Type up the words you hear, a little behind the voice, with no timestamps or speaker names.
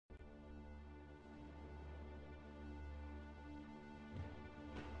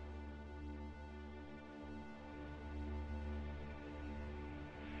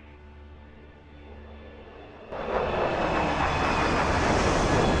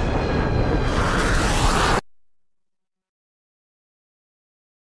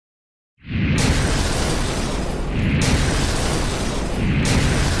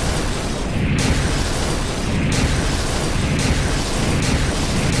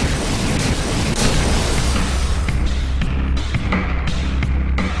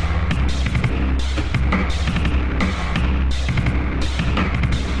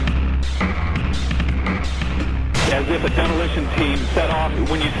set off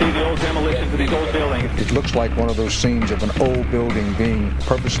when you see the old demolitions of these old buildings. It looks like one of those scenes of an old building being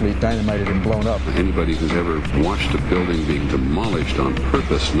purposely dynamited and blown up. Anybody who's ever watched a building being demolished on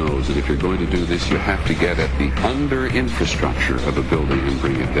purpose knows that if you're going to do this, you have to get at the under-infrastructure of a building and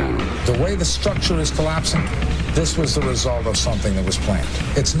bring it down. The way the structure is collapsing, this was the result of something that was planned.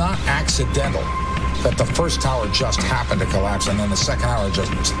 It's not accidental that the first tower just happened to collapse and then the second tower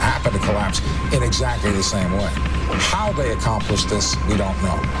just happened to collapse in exactly the same way. How they accomplished this, we don't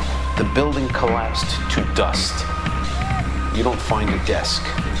know. The building collapsed to dust. You don't find a desk.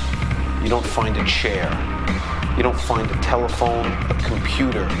 You don't find a chair. You don't find a telephone, a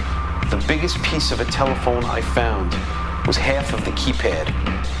computer. The biggest piece of a telephone I found was half of the keypad,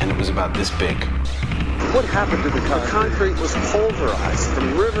 and it was about this big. What happened to the concrete? The concrete was pulverized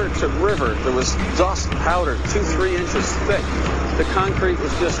from river to river. There was dust powder 2-3 inches thick. The concrete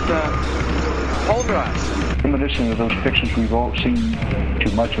was just pulverized. Reminiscent of those pictures we've all seen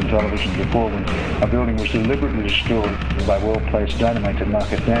too much on television before, when a building was deliberately destroyed by well-placed dynamite to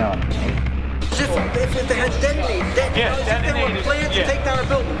knock it down. If they had detonated, they were planned to take down a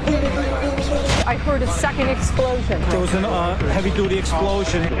building. I heard a second explosion. There was a heavy-duty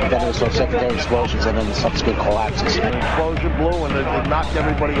explosion. Then there was some secondary explosions and then the subsequent collapses. The explosion blew and it knocked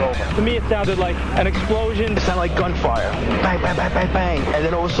everybody over. To me, it sounded like an explosion. It sounded like gunfire. Bang, bang, bang, bang, bang. And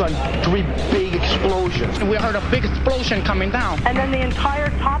then all of a sudden, 3 big explosions. We heard a big explosion coming down. And then the entire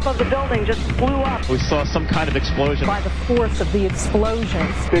top of the building just blew up. We saw some kind of explosion. By the force of the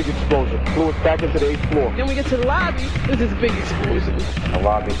explosions. Big explosion. Blew us back into the 8th floor. Then we get to the lobby. This is a big explosion. The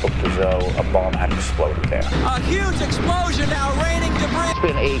lobby looked as though a bomb had exploded there. A huge explosion now, raining debris. It's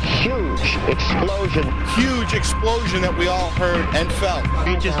been a huge explosion. Huge explosion that we all heard and felt.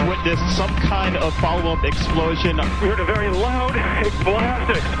 We just witnessed some kind of follow-up explosion. We heard a very loud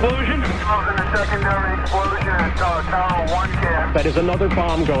blast explosion. A secondary explosion at Tower 1 camp. That is another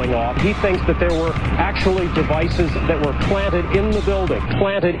bomb going off. He thinks that there were actually devices that were planted in the building.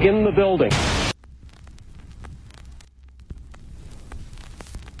 Planted in the building.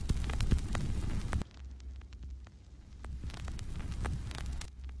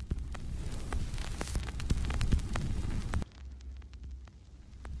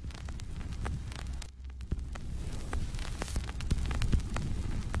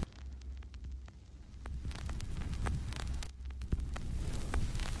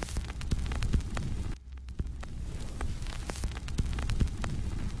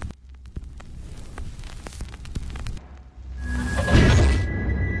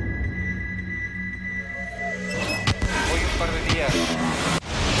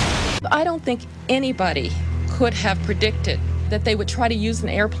 I don't think anybody could have predicted that they would try to use an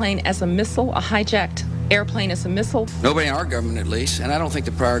airplane as a missile, a hijacked airplane as a missile. Nobody in our government, at least, and I don't think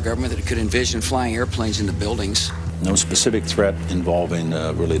the prior government that could envision flying airplanes into buildings. No specific threat involving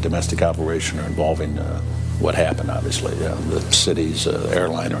really a domestic operation or involving what happened, obviously, the city's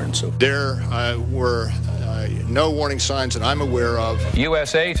airliner and so forth. There were no warning signs that I'm aware of.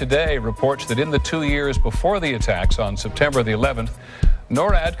 USA Today reports that in the 2 years before the attacks on September the 11th,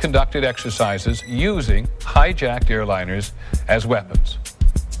 NORAD conducted exercises using hijacked airliners as weapons.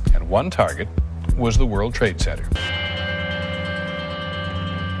 And one target was the World Trade Center.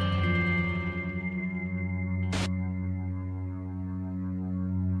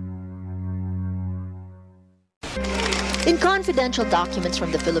 In confidential documents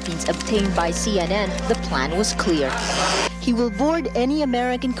from the Philippines obtained by CNN, the plan was clear. He will board any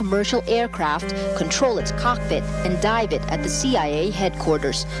American commercial aircraft, control its cockpit, and dive it at the CIA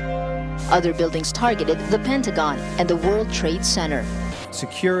headquarters. Other buildings targeted the Pentagon and the World Trade Center.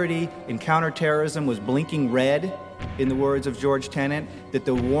 Security and counterterrorism was blinking red, in the words of George Tenet, that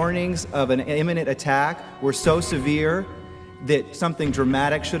the warnings of an imminent attack were so severe that something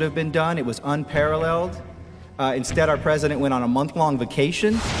dramatic should have been done. It was unparalleled. Instead, our president went on a month-long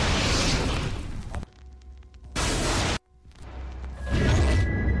vacation.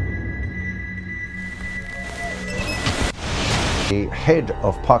 The head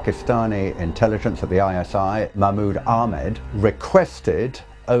of Pakistani intelligence at the ISI, Mahmoud Ahmed, requested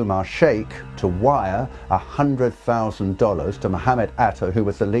Omar Sheikh to wire $100,000 to Mohammed Atta, who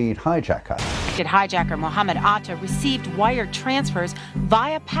was the lead hijacker. Hijacker Mohammed Atta received wire transfers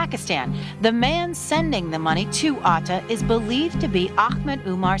via Pakistan. The man sending the money to Atta is believed to be Ahmed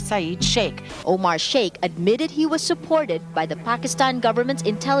Umar Saeed Sheikh. Omar Sheikh admitted he was supported by the Pakistan government's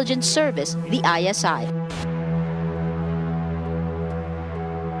intelligence service, the ISI.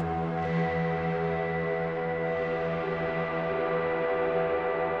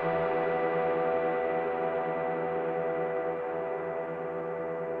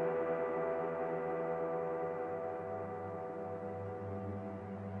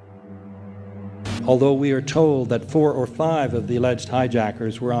 although we are told that 4 or 5 of the alleged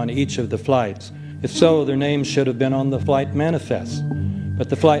hijackers were on each of the flights. If so, their names should have been on the flight manifests. But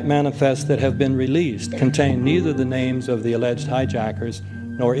the flight manifests that have been released contain neither the names of the alleged hijackers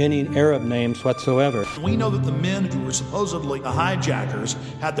nor any Arab names whatsoever. We know that the men who were supposedly the hijackers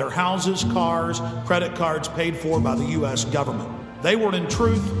had their houses, cars, credit cards paid for by the U.S. government. They were, in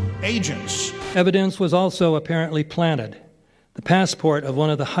truth, agents. Evidence was also apparently planted. The passport of one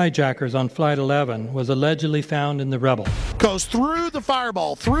of the hijackers on Flight 11 was allegedly found in the rubble. Goes through the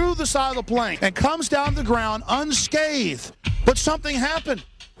fireball, through the side of the plane, and comes down to the ground unscathed. But something happened.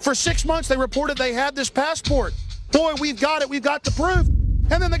 For 6 months, they reported they had this passport. Boy, we've got it. We've got the proof.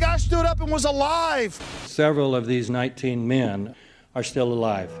 And then the guy stood up and was alive. Several of these 19 men are still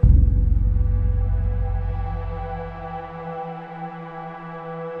alive.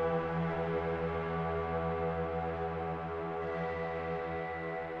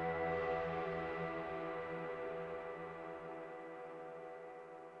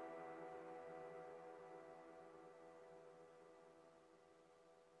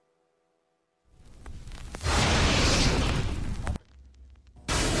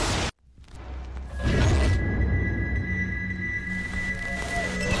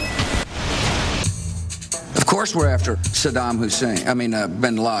 Of course we're after Saddam Hussein,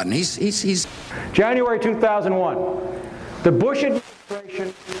 bin Laden. He's January 2001, the Bush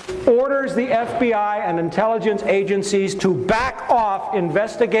administration orders the FBI and intelligence agencies to back off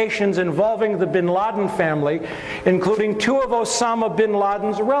investigations involving the bin Laden family, including 2 of Osama bin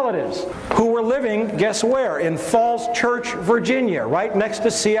Laden's relatives, who were living, guess where, in Falls Church, Virginia, right next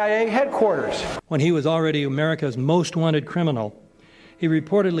to CIA headquarters. When he was already America's most wanted criminal, he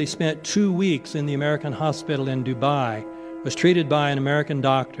reportedly spent 2 weeks in the American hospital in Dubai, was treated by an American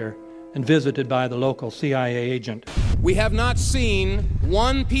doctor, and visited by the local CIA agent. We have not seen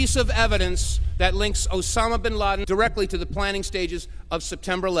one piece of evidence that links Osama bin Laden directly to the planning stages of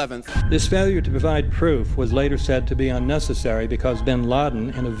September 11th. This failure to provide proof was later said to be unnecessary because bin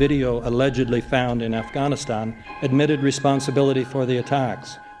Laden, in a video allegedly found in Afghanistan, admitted responsibility for the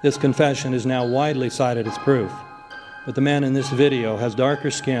attacks. This confession is now widely cited as proof. But the man in this video has darker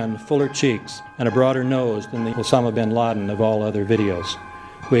skin, fuller cheeks, and a broader nose than the Osama bin Laden of all other videos.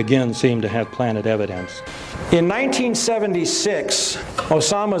 We again seem to have planted evidence. In 1976,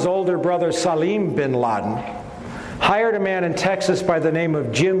 Osama's older brother Salim bin Laden hired a man in Texas by the name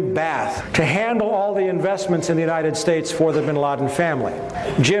of Jim Bath to handle all the investments in the United States for the bin Laden family.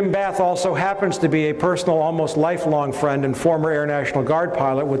 Jim Bath also happens to be a personal, almost lifelong friend and former Air National Guard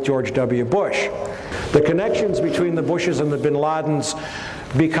pilot with George W. Bush. The connections between the Bushes and the bin Ladens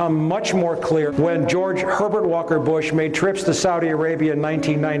become much more clear when George Herbert Walker Bush made trips to Saudi Arabia in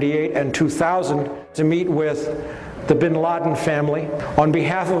 1998 and 2000 to meet with the bin Laden family on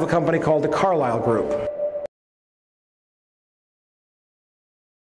behalf of a company called the Carlyle Group.